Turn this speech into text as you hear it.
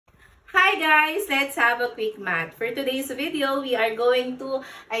Hi guys! Let's have a quick math. For today's video, we are going to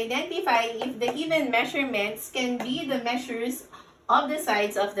identify if the given measurements can be the measures of the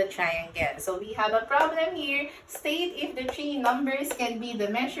sides of the triangle. So we have a problem here. State if the three numbers can be the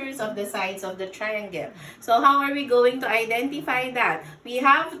measures of the sides of the triangle. So how are we going to identify that? We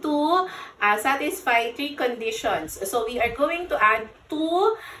have to satisfy three conditions. So we are going to add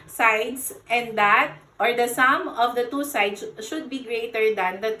two sides and that or the sum of the two sides should be greater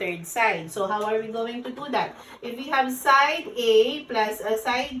than the third side. So how are we going to do that? If we have side A plus a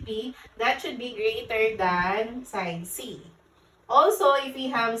side B, that should be greater than side C. Also, if we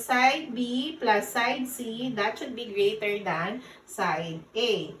have side B plus side C, that should be greater than side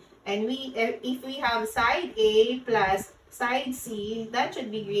A. And if we have side A plus side C, that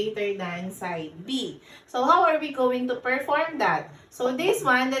should be greater than side B. So how are we going to perform that? So this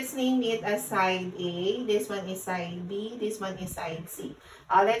one, let's name it as side A. This one is side B. This one is side C.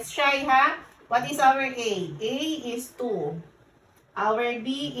 Let's try, ha? What is our A? A is 2. Our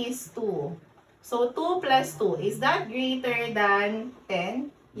B is 2. So 2 plus 2, is that greater than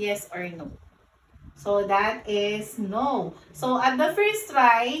 10? Yes or no? So that is no. So at the first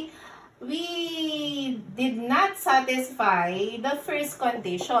try, we did not satisfy the first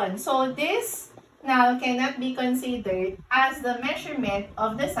condition. So this now cannot be considered as the measurement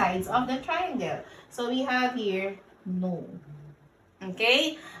of the sides of the triangle. So we have here no.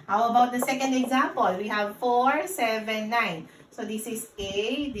 Okay? How about the second example? We have 4, 7, 9. So this is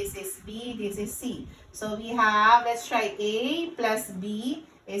A, this is B, this is C. So we have, let's try A plus B.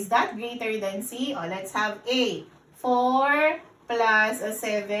 Is that greater than C? Or let's have A. 4 plus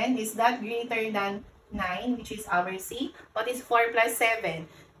 7. Is that greater than 9, which is our C? What is 4 plus 7?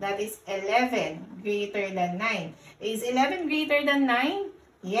 That is 11 greater than 9. Is 11 greater than 9?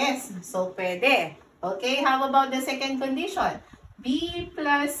 Yes. So pwede. Okay, how about the second condition? B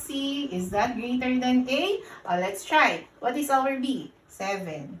plus C, is that greater than A? Let's try. What is our B?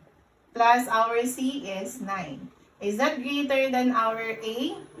 7. Plus our C is 9. Is that greater than our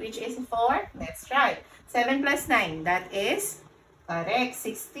A, which is 4? Let's try. 7 plus 9, that is correct,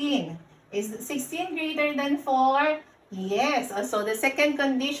 16. Is 16 greater than 4? Yes. So the second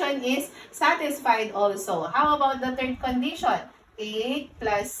condition is satisfied also. How about the third condition? A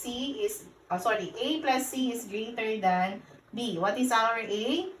plus C is, A plus C is greater than B. What is our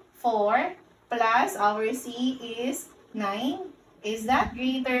A? 4 plus our C is 9. Is that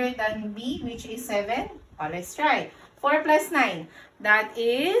greater than B, which is 7? Let's try. 4 plus 9. That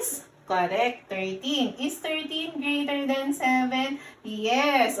is correct, 13. Is 13 greater than 7?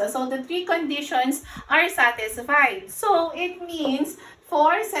 Yes. So the three conditions are satisfied. So it means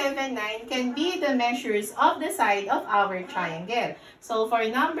 4, 7, 9 can be the measures of the side of our triangle. So for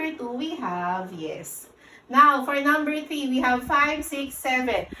number 2, we have yes. Now, for number 3, we have 5, 6,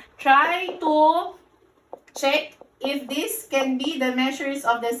 7. Try to check if this can be the measures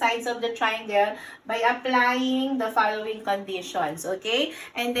of the sides of the triangle by applying the following conditions, okay?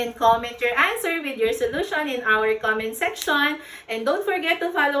 And then comment your answer with your solution in our comment section. And don't forget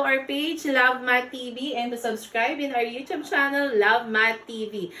to follow our page, Love Math TV, and to subscribe in our YouTube channel, Love Math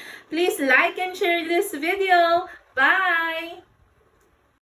TV. Please like and share this video. Bye!